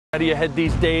Out of your head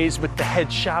these days with the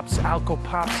head shops, alco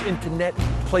pops, internet.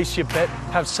 Place your bet,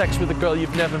 have sex with a girl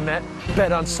you've never met.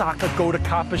 Bet on soccer, go to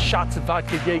coppers, shots of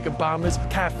vodka, Jaeger bombers,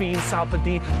 caffeine,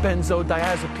 salpidine,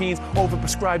 benzodiazepines,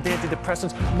 overprescribed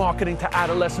antidepressants, marketing to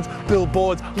adolescents,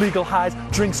 billboards, legal highs,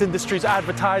 drinks industries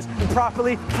advertise.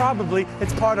 Improperly, probably,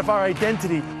 it's part of our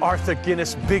identity. Arthur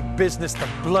Guinness, big business, the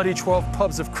bloody 12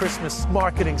 pubs of Christmas,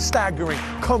 marketing, staggering,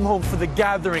 come home for the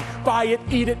gathering, buy it,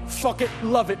 eat it, fuck it,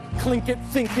 love it, clink it,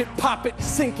 think it, pop it,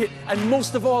 sink it, and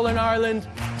most of all in Ireland,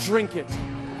 drink it,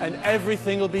 and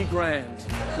everything will be grand.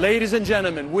 Ladies and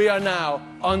gentlemen, we are now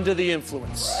under the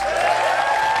influence.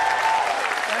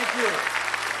 Thank you.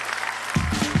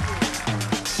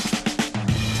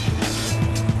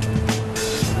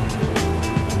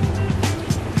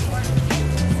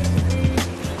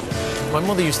 My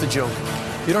mother used to joke,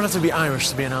 you don't have to be Irish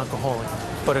to be an alcoholic,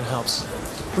 but it helps.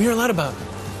 We hear a lot about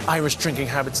Irish drinking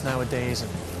habits nowadays,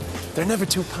 and they're never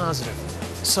too positive.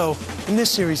 So, in this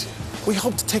series, we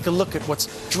hope to take a look at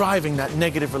what's driving that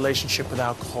negative relationship with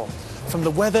alcohol. From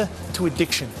the weather to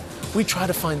addiction, we try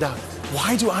to find out,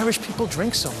 why do Irish people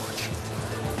drink so much?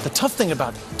 The tough thing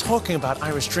about talking about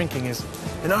Irish drinking is,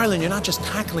 in Ireland, you're not just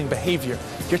tackling behavior,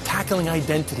 you're tackling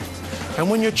identity. And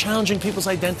when you're challenging people's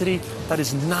identity, that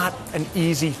is not an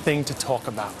easy thing to talk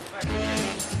about.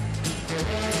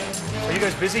 Are you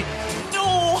guys busy?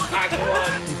 No! Ah, come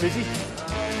on. You busy?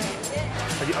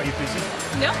 Are you busy?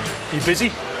 No. Are you busy?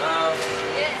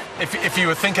 Yeah. If you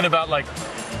were thinking about, like,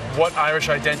 what Irish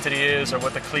identity is or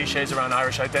what the cliches around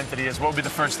Irish identity is, what would be the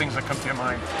first things that come to your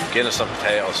mind? Guinness and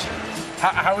potatoes.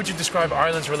 How would you describe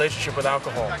Ireland's relationship with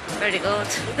alcohol? Very good.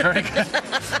 Very good.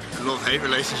 Love-hate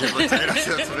relationship with potatoes.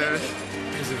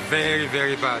 It's very,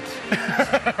 very bad.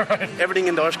 Right. Everything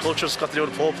in the Irish culture's got to do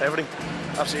with the pub, everything.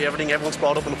 Absolutely everything. Everyone's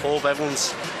brought up in the pub,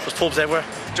 there's pubs everywhere.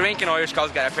 Drinking Irish goes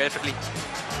together perfectly.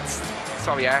 That's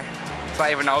what we are. That's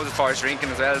what everyone knows as far as drinking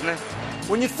as well, isn't it?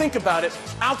 When you think about it,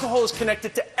 alcohol is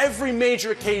connected to every major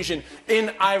occasion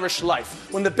in Irish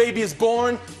life. When the baby is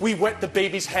born, we wet the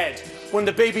baby's head. When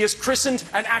the baby is christened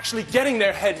and actually getting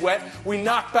their head wet, we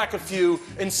knock back a few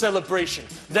in celebration.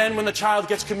 Then when the child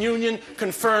gets communion,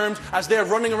 confirmed, as they're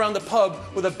running around the pub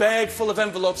with a bag full of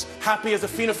envelopes, happy as a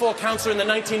Fianna Fáil councillor in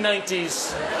the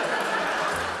 1990s,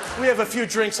 we have a few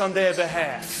drinks on their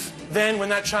behalf. Then, when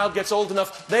that child gets old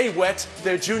enough, they wet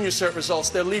their junior cert results,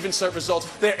 their leaving cert results,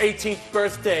 their 18th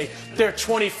birthday, their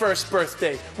 21st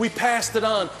birthday. We passed it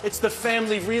on. It's the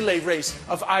family relay race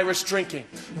of Irish drinking.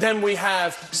 Then we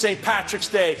have St. Patrick's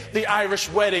Day, the Irish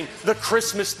wedding, the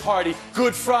Christmas party,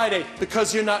 Good Friday,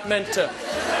 because you're not meant to.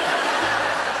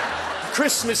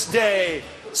 Christmas Day,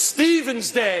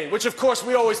 Stephen's Day, which of course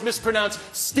we always mispronounce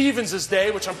Stevens's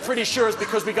Day, which I'm pretty sure is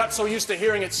because we got so used to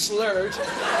hearing it slurred.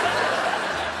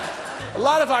 A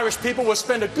lot of Irish people will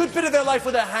spend a good bit of their life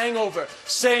with a hangover,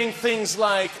 saying things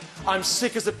like, I'm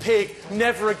sick as a pig,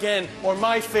 never again, or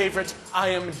my favorite, I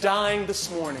am dying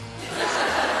this morning.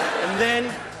 And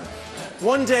then,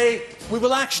 one day, we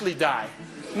will actually die.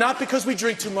 Not because we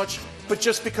drink too much, but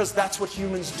just because that's what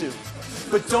humans do.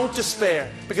 But don't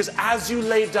despair, because as you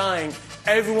lay dying,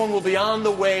 everyone will be on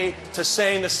the way to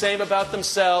saying the same about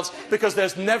themselves, because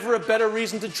there's never a better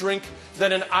reason to drink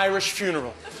than an Irish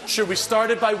funeral. Should we start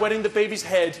it by wetting the baby's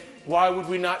head, why would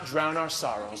we not drown our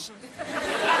sorrows?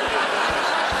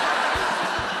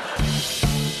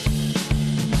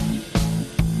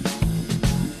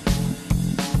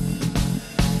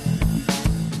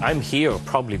 I'm here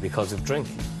probably because of drink.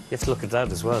 You have to look at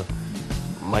that as well.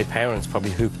 My parents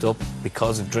probably hooked up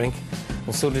because of drink,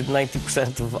 and so did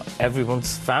 90% of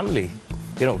everyone's family.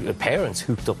 You know, the parents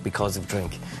hooked up because of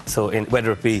drink. So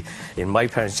whether it be in my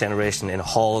parents' generation in a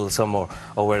hall somewhere,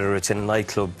 or whether it's in a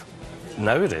nightclub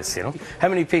nowadays, you know. How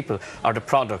many people are the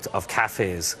product of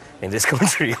cafes in this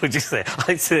country, would you say?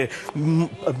 I'd say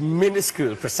a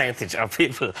minuscule percentage of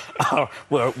people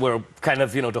were kind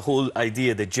of, you know, the whole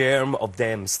idea, the germ of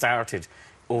them started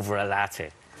over a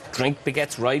latte. Drink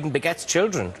begets riding, begets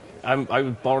children. I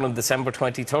was born on December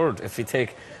 23rd. If you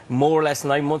take more or less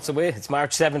 9 months away, it's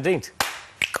March 17th.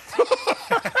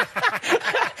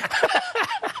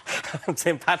 I'm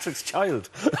St. Patrick's child.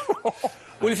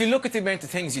 Well, if you look at the amount of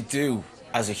things you do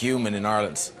as a human in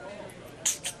Ireland,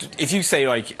 if you say,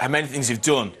 like, how many things you've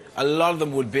done, a lot of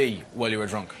them would be while you were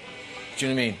drunk. Do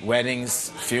you know what I mean?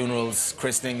 Weddings, funerals,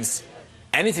 christenings,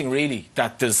 anything really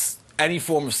that there's any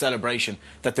form of celebration,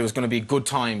 that there was going to be good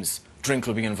times, drink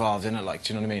will be involved in it, like,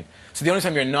 do you know what I mean? So the only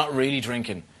time you're not really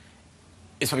drinking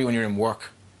is probably when you're in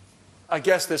work. I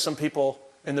guess there's some people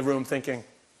in the room thinking,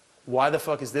 why the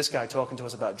fuck is this guy talking to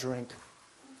us about drink?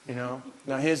 You know?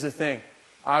 Now here's the thing.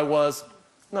 Here's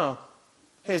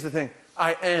the thing.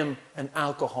 I am an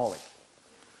alcoholic.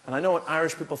 And I know what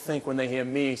Irish people think when they hear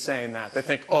me saying that. They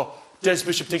think, oh, Des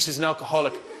Bishop thinks he's an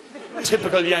alcoholic.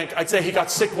 Typical Yank. I'd say he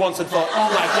got sick once and thought, oh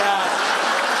my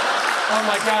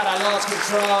God, I lost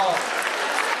control.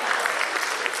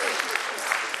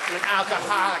 I'm an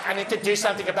alcoholic. I need to do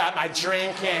something about my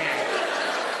drinking.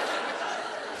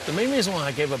 The main reason why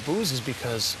I gave up booze is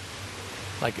because,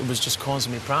 like, it was just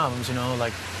causing me problems, you know?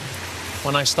 Like,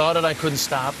 when I started, I couldn't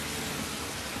stop.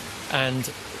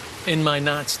 And in my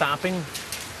not stopping,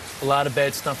 a lot of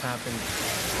bad stuff happened.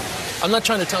 I'm not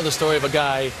trying to tell the story of a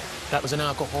guy that was an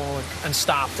alcoholic and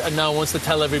stopped and now wants to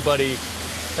tell everybody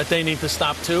that they need to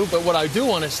stop too. But what I do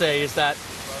want to say is that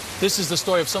this is the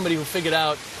story of somebody who figured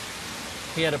out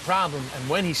he had a problem, and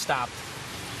when he stopped,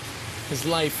 his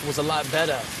life was a lot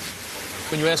better.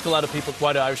 When you ask a lot of people,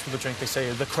 why do Irish people drink, they say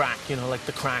the crack, you know, like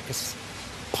the crack is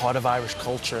part of Irish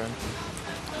culture. And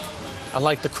I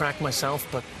like the crack myself,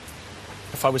 but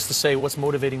if I was to say what's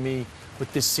motivating me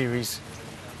with this series,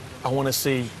 I want to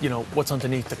see, you know, what's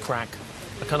underneath the crack.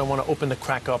 I kind of want to open the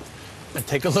crack up and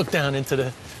take a look down into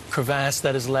the crevasse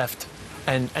that is left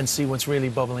and see what's really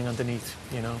bubbling underneath,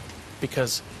 you know?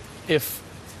 Because if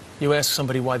you ask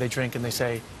somebody why they drink and they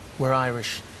say, we're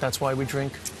Irish, that's why we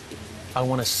drink, I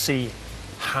want to see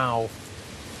how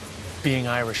being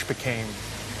Irish became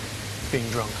being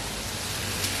drunk.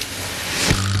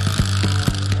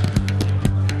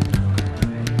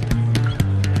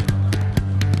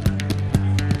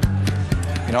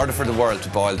 In order for the world to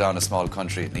boil down a small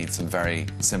country, it needs some very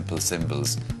simple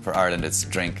symbols. For Ireland, it's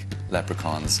drink,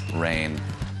 leprechauns, rain,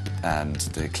 and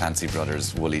the Clancy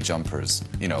brothers' woolly jumpers.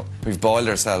 You know, we've boiled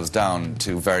ourselves down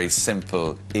to very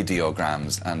simple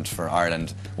ideograms, and for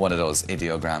Ireland, one of those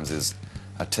ideograms is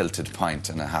a tilted pint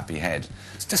and a happy head.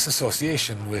 It's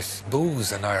disassociation with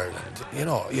booze in Ireland. You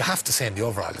know, you have to say in the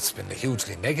overall it's been a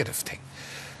hugely negative thing.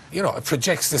 You know, it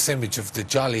projects this image of the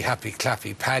jolly, happy,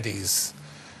 clappy paddies,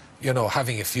 you know,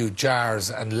 having a few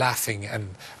jars and laughing and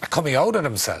coming out of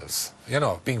themselves, you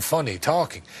know, being funny,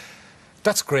 talking.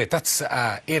 That's great. That's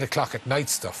 8 o'clock at night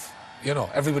stuff. You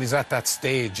know, everybody's at that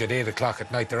stage at 8 o'clock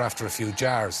at night. They're after a few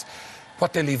jars.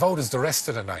 What they leave out is the rest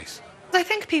of the night. I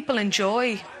think people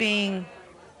enjoy being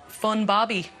fun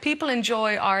Bobby. People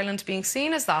enjoy Ireland being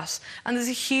seen as that. And there's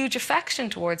a huge affection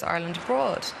towards Ireland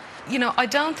abroad. You know, I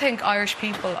don't think Irish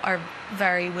people are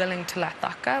very willing to let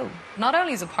that go. Not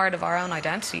only is it part of our own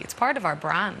identity, it's part of our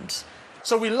brand.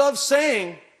 So we love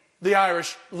saying the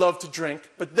Irish love to drink,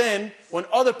 but then when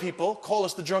other people call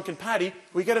us the drunken paddy,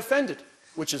 we get offended,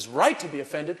 which is right to be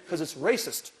offended because it's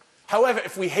racist. However,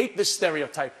 if we hate this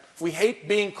stereotype, if we hate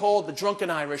being called the drunken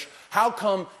Irish, how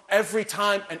come every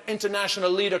time an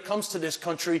international leader comes to this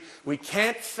country, we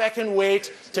can't feckin'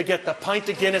 wait to get the pint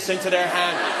of Guinness into their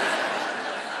hand?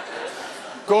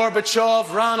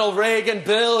 Gorbachev, Ronald Reagan,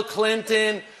 Bill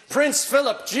Clinton, Prince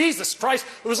Philip, Jesus Christ.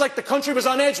 It was like the country was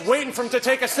on edge waiting for him to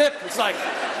take a sip. It's like,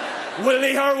 will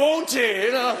he or won't he?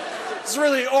 You know, it's a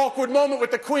really awkward moment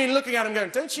with the Queen looking at him going,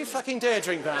 don't you fucking dare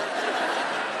drink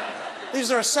that.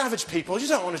 These are savage people. You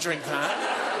don't want to drink that.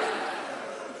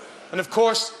 And of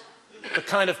course, the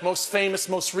kind of most famous,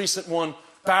 most recent one,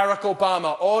 Barack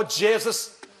Obama. Oh,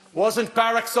 Jesus, wasn't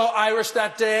Barack so Irish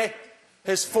that day?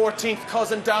 His 14th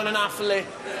cousin down in Offaly.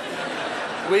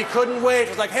 We couldn't wait. It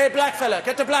was like, hey, black fella,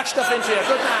 get the black stuff into you.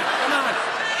 Good man, come on.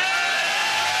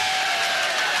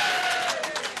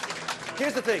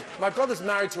 Here's the thing. My brother's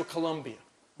married to a Colombian,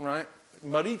 right?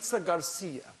 Maritza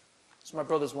Garcia. It's my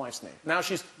brother's wife's name. Now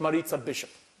she's Maritza Bishop.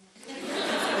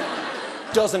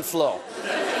 Doesn't flow.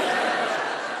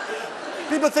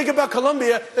 People think about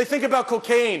Colombia, they think about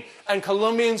cocaine, and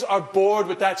Colombians are bored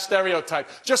with that stereotype.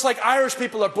 Just like Irish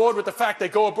people are bored with the fact they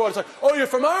go abroad. It's like, oh, you're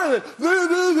from Ireland.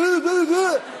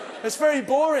 It's very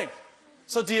boring.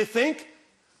 So do you think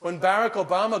when Barack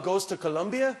Obama goes to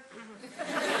Colombia,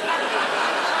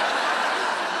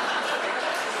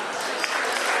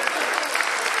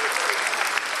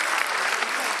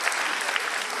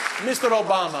 Mr.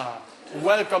 Obama,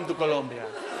 welcome to Colombia.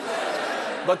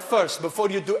 But first, before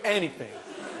you do anything,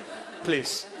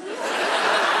 please.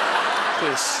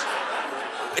 Please.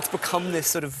 It's become this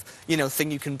sort of, you know, thing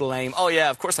you can blame. Oh yeah,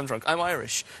 of course I'm drunk. I'm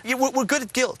Irish. Yeah, we're good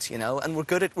at guilt, you know, and we're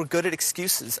good at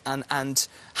excuses, and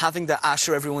having that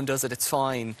sure everyone does it, it's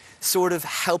fine, sort of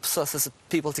helps us as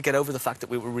people to get over the fact that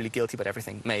we were really guilty about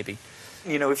everything. Maybe.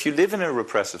 You know, if you live in a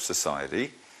repressive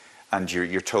society, and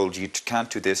you're told you can't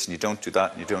do this and you don't do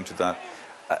that and you don't do that,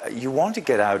 you want to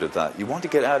get out of that. You want to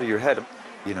get out of your head.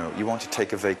 You know, you want to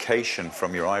take a vacation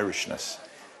from your Irishness.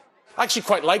 I actually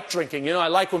quite like drinking. You know, I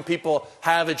like when people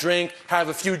have a drink, have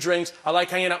a few drinks. I like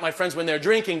hanging out with my friends when they're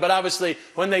drinking. But obviously,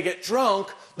 when they get drunk,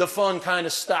 the fun kind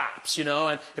of stops, you know.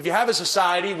 And if you have a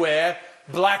society where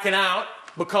blacking out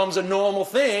becomes a normal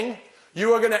thing,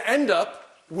 you are going to end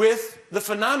up with the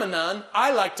phenomenon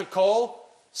I like to call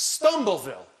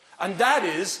Stumbleville. And that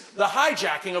is the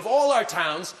hijacking of all our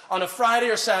towns on a Friday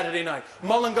or Saturday night.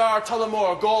 Mullingar,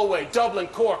 Tullamore, Galway, Dublin,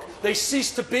 Cork, they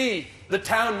cease to be the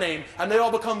town name, and they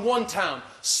all become one town,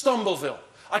 Stumbleville.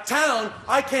 A town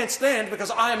I can't stand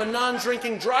because I am a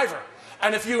non-drinking driver.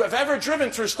 And if you have ever driven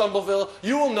through Stumbleville,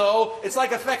 you will know it's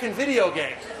like a feckin' video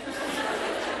game.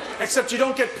 Except you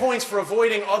don't get points for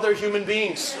avoiding other human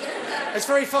beings. It's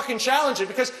very fucking challenging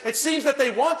because it seems that they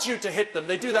want you to hit them.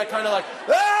 They do that kind of like,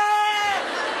 ah!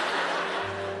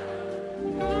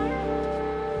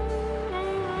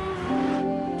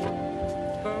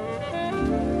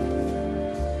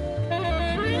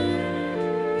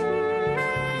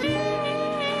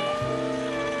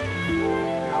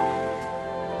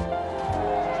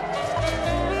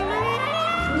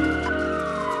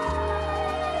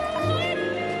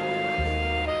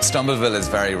 Stumbleville is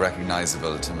very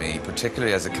recognisable to me,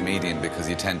 particularly as a comedian, because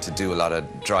you tend to do a lot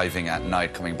of driving at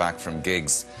night coming back from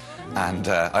gigs. And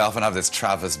I often have this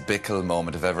Travis Bickle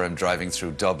moment if ever I'm driving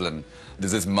through Dublin.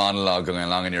 There's this monologue going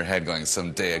along in your head going,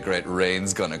 someday a great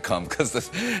rain's going to come, because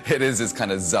it is this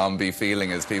kind of zombie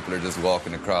feeling as people are just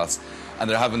walking across. And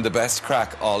they're having the best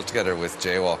crack altogether with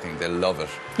jaywalking. They love it.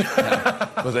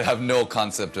 But they have no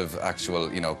concept of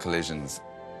actual, you know, collisions.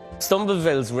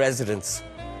 Stumbleville's residents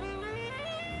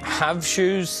have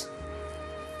shoes,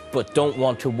 but don't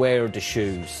want to wear the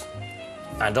shoes.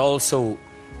 And also,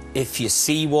 if you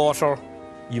see water,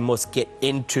 you must get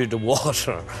into the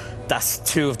water. That's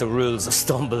two of the rules of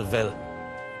Stumbleville.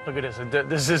 Look at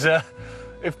this.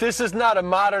 If this is not a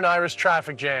modern Irish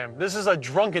traffic jam, this is a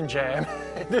drunken jam.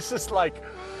 This is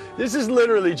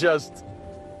literally just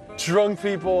drunk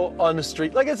people on the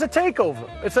street. Like, it's a takeover.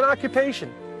 It's an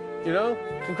occupation, you know?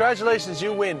 Congratulations,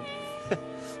 you win.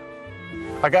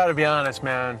 I gotta be honest,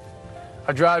 man.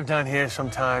 I drive down here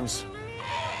sometimes,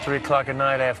 3 o'clock at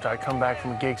night after I come back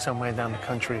from a gig somewhere down the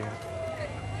country.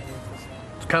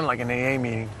 It's kind of like an AA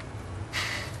meeting.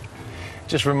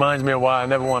 Just reminds me of why I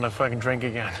never want to fucking drink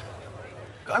again.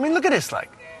 I mean, look at this,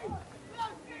 like.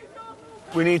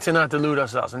 We need to not delude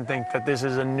ourselves and think that this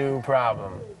is a new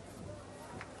problem.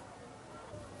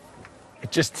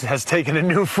 It just has taken a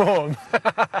new form.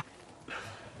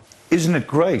 Isn't it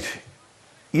great?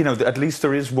 You know, at least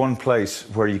there is one place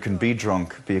where you can be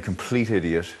drunk, be a complete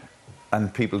idiot,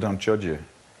 and people don't judge you,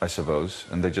 I suppose,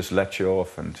 and they just let you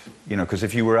off. And, you know, because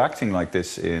if you were acting like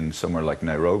this in somewhere like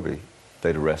Nairobi,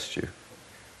 they'd arrest you,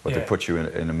 or they'd put you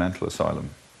in a mental asylum.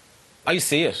 I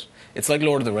see it. It's like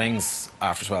Lord of the Rings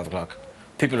after 12 o'clock.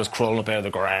 People just crawling up out of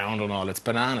the ground and all. It's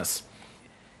bananas.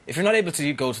 If you're not able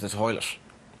to go to the toilet,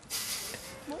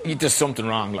 there's something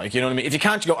wrong, like, you know what I mean? If you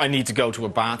can't go, I need to go to a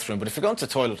bathroom. But if you're going to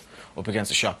the toilet up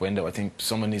against a shop window, I think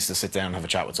someone needs to sit down and have a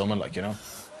chat with someone, like, you know?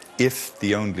 If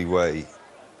the only way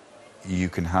you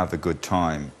can have a good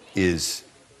time is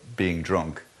being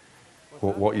drunk,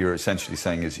 what you're essentially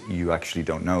saying is you actually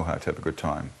don't know how to have a good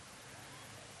time.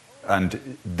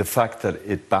 And the fact that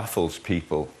it baffles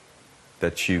people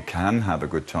that you can have a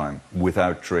good time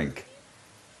without drink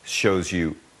shows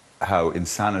you how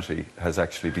insanity has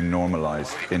actually been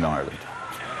normalised in Ireland.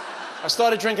 I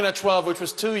started drinking at 12, which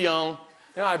was too young.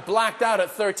 You know, I blacked out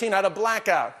at 13. I had a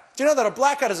blackout. Do you know that a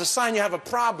blackout is a sign you have a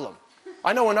problem?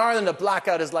 I know in Ireland a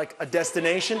blackout is like a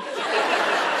destination.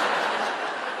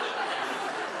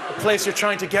 A place you're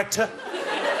trying to get to.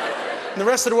 In the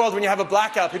rest of the world, when you have a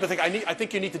blackout, people think, I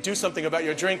think you need to do something about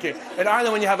your drinking. In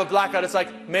Ireland, when you have a blackout, it's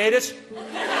like, made it.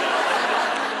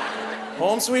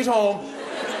 Home sweet home.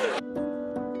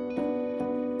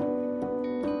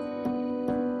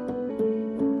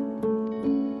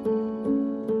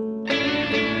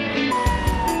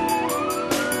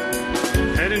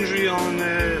 Head injury on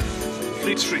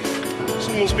Fleet Street.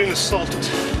 Someone's been assaulted.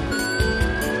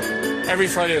 Every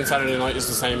Friday and Saturday night is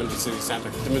the same in the city centre.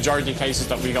 The majority of cases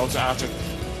that we go to after,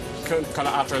 kind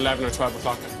of after 11 or 12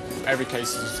 o'clock, every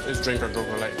case is drink or drug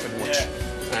related, pretty much.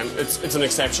 And it's an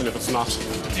exception if it's not.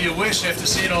 Do you wish, after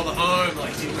seeing all the harm,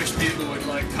 like, do you wish people would,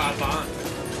 like, cop on?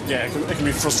 Yeah, it can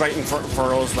be frustrating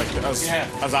for us, like,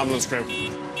 as ambulance crew.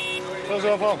 Close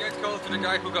up, Paul. Get close to the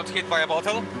guy who got hit by a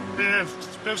bottle? Yeah,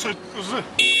 outside, was it?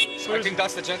 I think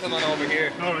that's the gentleman over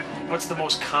here. All right. What's the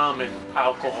most common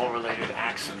alcohol-related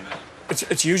accident?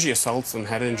 It's usually assaults and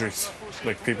head injuries,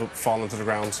 like people falling to the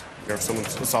ground or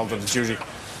someone's assaulted. It's usually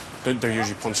they're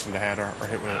usually punched in the head or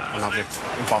hit with an object,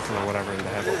 a bottle or whatever in the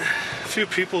head. A few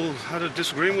people had a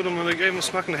disagreement with him and they gave him a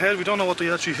smack in the head. We don't know what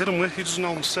they actually hit him with. He doesn't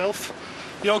know himself.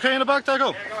 You okay in the back,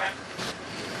 Dago?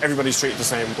 Everybody's treated the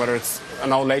same, whether it's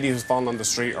an old lady who's fallen on the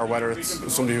street or whether it's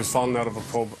somebody who's fallen out of a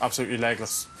pub, absolutely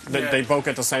legless. They both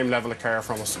get the same level of care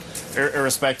from us,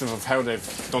 irrespective of how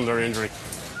they've done their injury.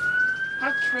 I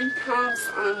had 3 cans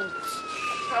and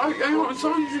it's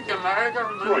only drinking lager.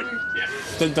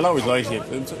 Right. They'll always lie to you.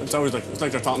 It's always like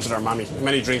they're talking to their mammy. How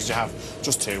many drinks do you have?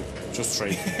 Just 2, just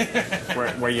 3.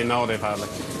 where you know they've had like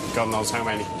God knows how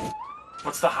many.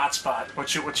 What's the hot spot?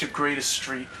 What's your greatest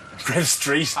street? Greatest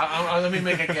street? Let me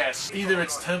make a guess. Either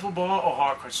it's Temple Bar or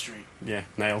Harcourt Street. Yeah,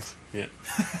 nailed. Yeah,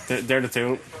 they're the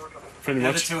two. Pretty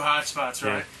They're much. the 2 hot spots,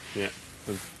 right? Yeah.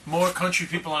 More country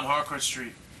people on Harcourt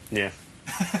Street. Yeah.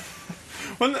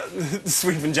 Well,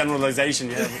 sweeping generalisation,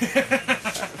 yeah.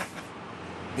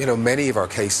 You know, many of our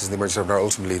cases in the emergency room are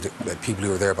ultimately people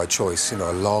who are there by choice, you know,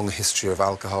 a long history of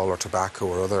alcohol or tobacco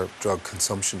or other drug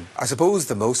consumption. I suppose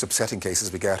the most upsetting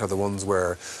cases we get are the ones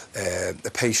where a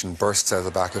patient bursts out of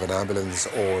the back of an ambulance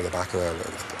or the back of a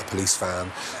police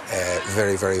van,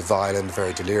 very, very violent,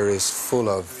 very delirious, full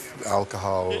of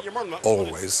alcohol,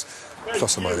 always,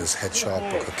 plus or minus head shot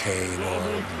or cocaine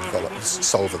or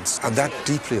solvents. And that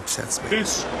deeply upsets me.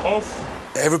 Piss off.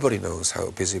 Everybody knows how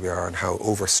busy we are and how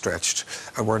overstretched,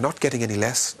 and we're not getting any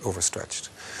less overstretched.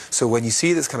 So when you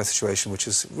see this kind of situation, which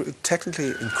is technically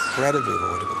incredibly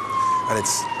avoidable, and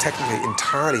it's technically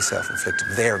entirely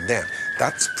self-inflicted there and then,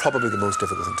 that's probably the most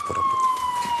difficult thing to put up with.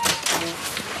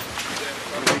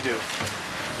 What do we do?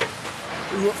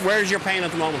 Where's your pain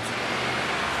at the moment?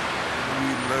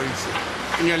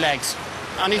 In your legs.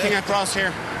 Anything across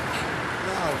here?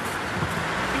 No.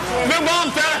 Move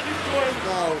on, sir!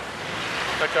 No.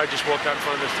 That guy just walked out in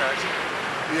front of this taxi.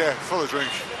 Yeah, full of drink.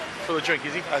 Full of drink,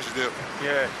 is he? As you do.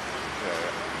 Yeah.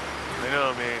 I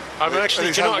know, man. I'm And actually.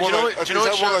 he's Do you had know one what? Do you know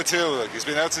what? or 1 or 2. Like, he's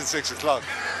been out since 6 o'clock.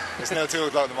 It's now 2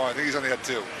 o'clock in the morning. I think he's only had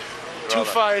 2. 2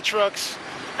 fire trucks,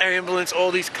 ambulance,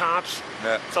 all these cops.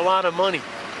 Yeah. It's a lot of money.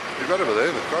 You better believe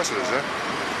it. Of course it is, yeah.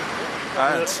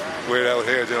 And we're out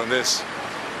here doing this.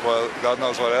 Well, God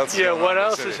knows what else. Yeah, what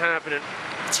else is is happening?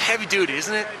 It's heavy duty,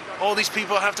 isn't it? All these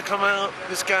people have to come out.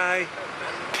 This guy,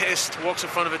 pissed, walks in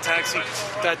front of a taxi.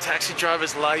 That taxi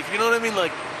driver's life. You know what I mean?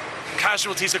 Like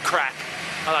casualties of crack,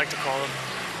 I like to call them.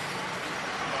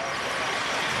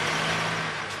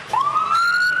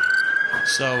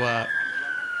 So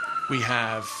we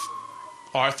have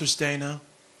Arthur's Day now.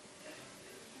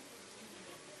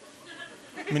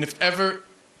 I mean, if ever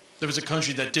there was a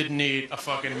country that didn't need a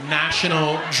fucking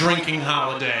national drinking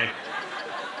holiday,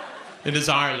 it is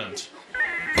Ireland.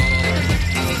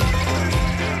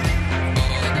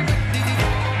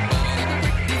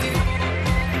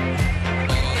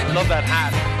 Love that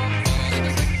hat.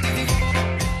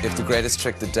 If the greatest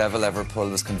trick the devil ever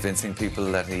pulled was convincing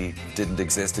people that he didn't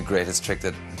exist, the greatest trick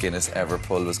that Guinness ever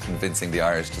pulled was convincing the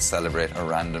Irish to celebrate a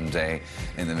random day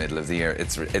in the middle of the year.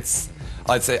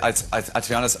 I'd say, to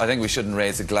be honest, I think we shouldn't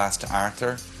raise a glass to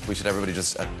Arthur. We should, everybody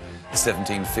just at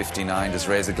 1759, just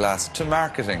raise a glass to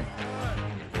marketing.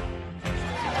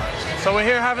 So we're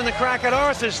here having the crack at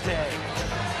Arthur's Day,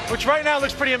 which right now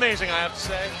looks pretty amazing, I have to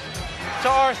say. To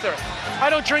Arthur. I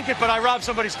don't drink it, but I robbed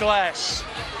somebody's glass.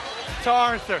 To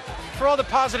Arthur. For all the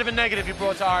positive and negative you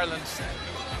brought to Ireland.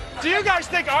 Do you guys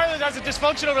think Ireland has a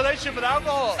dysfunctional relationship with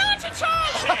alcohol? Not at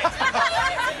all.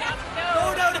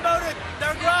 No doubt about it.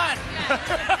 They're grand.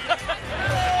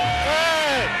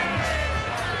 Hey!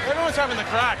 Everyone's having the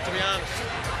crack, to be honest.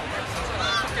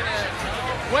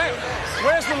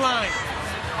 Where's the line?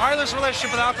 Ireland's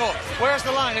relationship with alcohol. Where's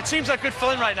the line? It seems like good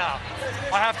fun right now.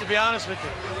 I have to be honest with you.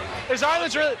 Is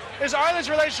Ireland's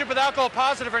relationship with alcohol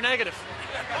positive or negative?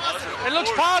 Positive. It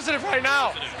looks positive right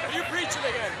now. Are you preaching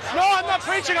again? No, I'm not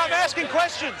preaching. I'm asking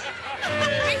questions.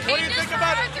 What do you think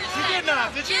about it? You did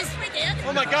not, did you? Yes, we did.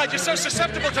 Oh my God, you're so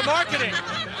susceptible to marketing.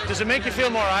 Does it make you feel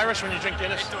more Irish when you drink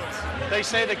Guinness? It does. They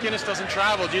say that Guinness doesn't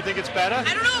travel. Do you think it's better?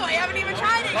 I don't know. I haven't even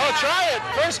tried it. Oh, try it.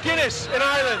 First Guinness in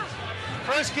Ireland.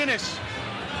 First Guinness.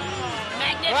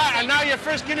 Magnificent. Wow, and now your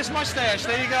first Guinness mustache.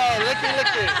 There you go. Licky,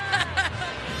 licky.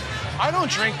 I don't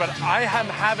drink, but I am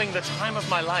having the time of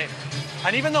my life.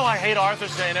 And even though I hate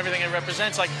Arthur's Day and everything it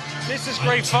represents, like, this is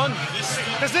great fun.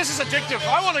 Because this is addictive.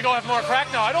 I want to go have more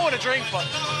crack now. I don't want to drink, but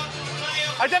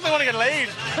I definitely want to get laid.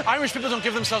 Irish people don't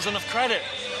give themselves enough credit.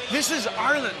 This is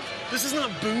Ireland. This is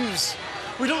not booze.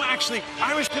 We don't actually,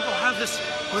 Irish people have this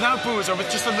without booze or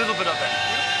with just a little bit of it.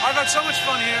 I've had so much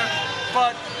fun here,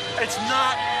 but it's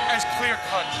not as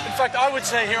clear-cut. In fact, I would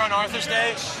say here on Arthur's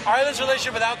Day, Ireland's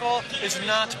relationship with alcohol is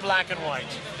not black and white.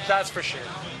 That's for sure.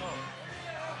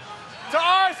 To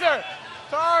Arthur!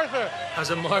 To Arthur! As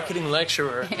a marketing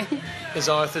lecturer, is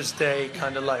Arthur's Day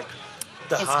kind of like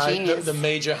the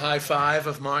major high five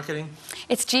of marketing?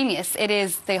 It's genius. It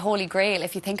is the holy grail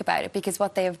if you think about it, because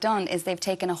what they have done is they've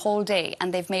taken a whole day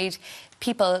and they've made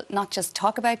people not just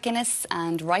talk about Guinness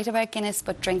and write about Guinness,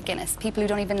 but drink Guinness. People who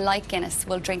don't even like Guinness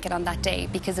will drink it on that day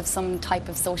because of some type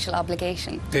of social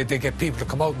obligation. They get people to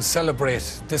come out and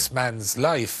celebrate this man's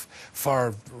life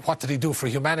for what did he do for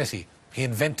humanity? He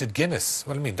invented Guinness.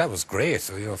 Well, I mean, that was great,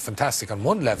 you know, fantastic on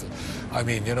one level. I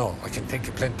mean, you know, I can think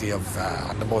of plenty of,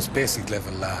 on the most basic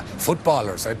level,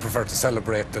 footballers I'd prefer to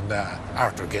celebrate than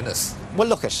Arthur Guinness. Well,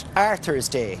 look at Arthur's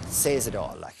Day says it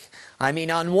all, like. I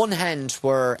mean, on one hand,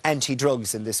 we're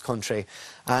anti-drugs in this country,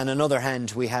 and on another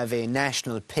hand, we have a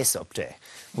National Piss-Up Day,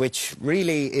 which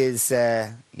really is,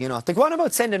 you know, they go on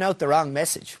about sending out the wrong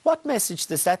message. What message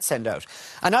does that send out?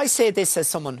 And I say this as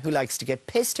someone who likes to get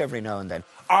pissed every now and then.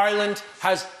 Ireland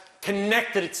has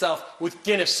connected itself with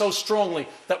Guinness so strongly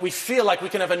that we feel like we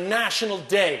can have a national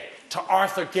day to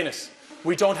Arthur Guinness.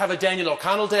 We don't have a Daniel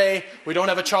O'Connell Day, we don't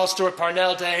have a Charles Stewart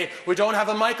Parnell Day, we don't have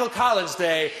a Michael Collins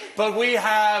Day, but we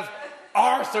have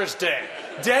Arthur's Day,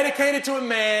 dedicated to a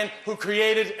man who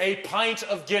created a pint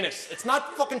of Guinness. It's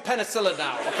not fucking penicillin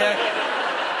now, okay?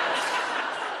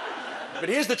 But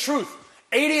here's the truth.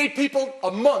 88 people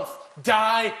a month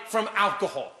die from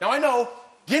alcohol. Now I know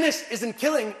Guinness isn't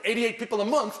killing 88 people a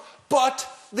month, but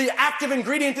the active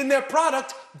ingredient in their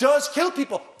product does kill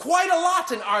people. Quite a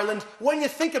lot in Ireland when you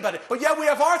think about it. But yet we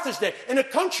have Arthur's Day in a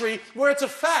country where it's a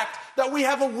fact that we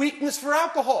have a weakness for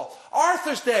alcohol.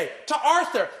 Arthur's Day to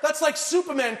Arthur. That's like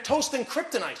Superman toasting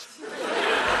kryptonite.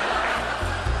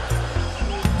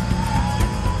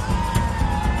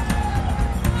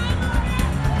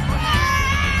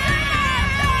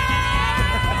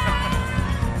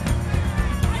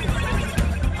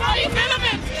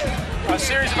 A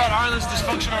series about Ireland's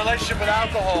dysfunctional relationship with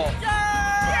alcohol.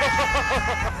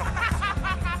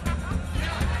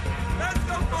 That's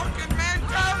the fucking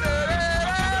mentality.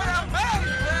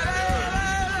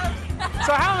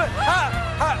 So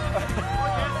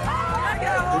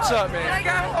what's up, man?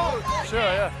 Sure,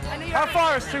 yeah. How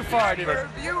far is too far, do you think?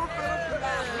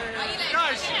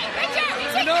 Guys,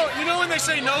 you know when they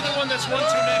say no, the one that's one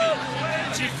too many?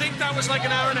 Do you think that was like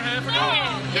an hour and a half ago?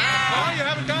 Yeah. Oh, you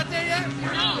haven't got there yet?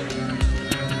 No.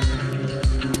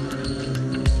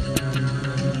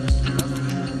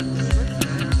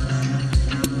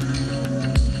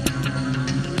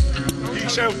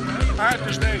 So,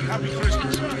 Arthur's Day, happy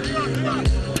Christmas.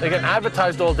 They get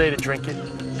advertised all day to drink it,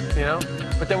 you know?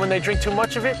 But then when they drink too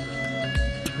much of it,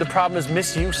 the problem is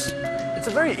misuse. It's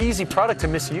a very easy product to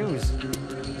misuse.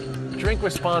 Drink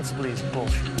responsibly is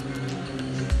bullshit.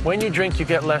 When you drink, you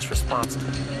get less responsible.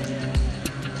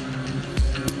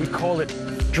 We call it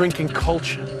drinking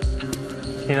culture,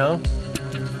 you know?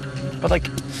 But like,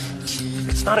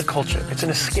 it's not a culture, it's an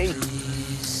escape.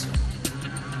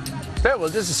 Yeah, well,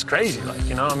 this is crazy, like,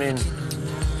 you know, I mean,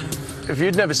 if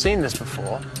you'd never seen this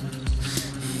before,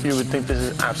 you would think this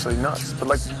is absolutely nuts. But,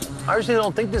 like, I usually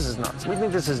don't think this is nuts. We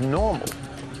think this is normal.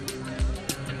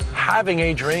 Having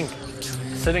a drink,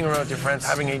 sitting around with your friends,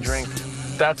 having a drink,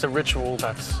 that's a ritual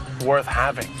that's worth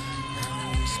having.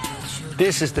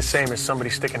 This is the same as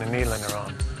somebody sticking a needle in their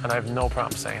arm, and I have no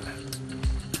problem saying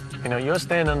that. You know, you're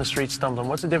standing on the street stumbling.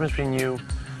 What's the difference between you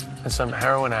and some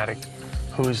heroin addict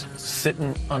who's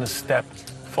sitting on a step,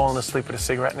 falling asleep with a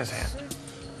cigarette in his hand?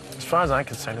 As far as I'm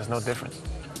concerned, there's no difference.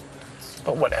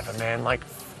 But whatever, man, like,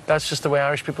 that's just the way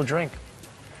Irish people drink.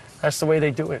 That's the way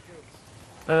they do it.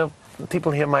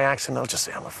 People hear my accent, they'll just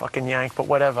say I'm a fucking Yank, but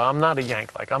whatever, I'm not a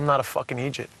Yank, like, I'm not a fucking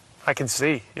Egypt. I can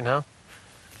see, you know?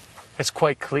 It's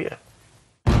quite clear.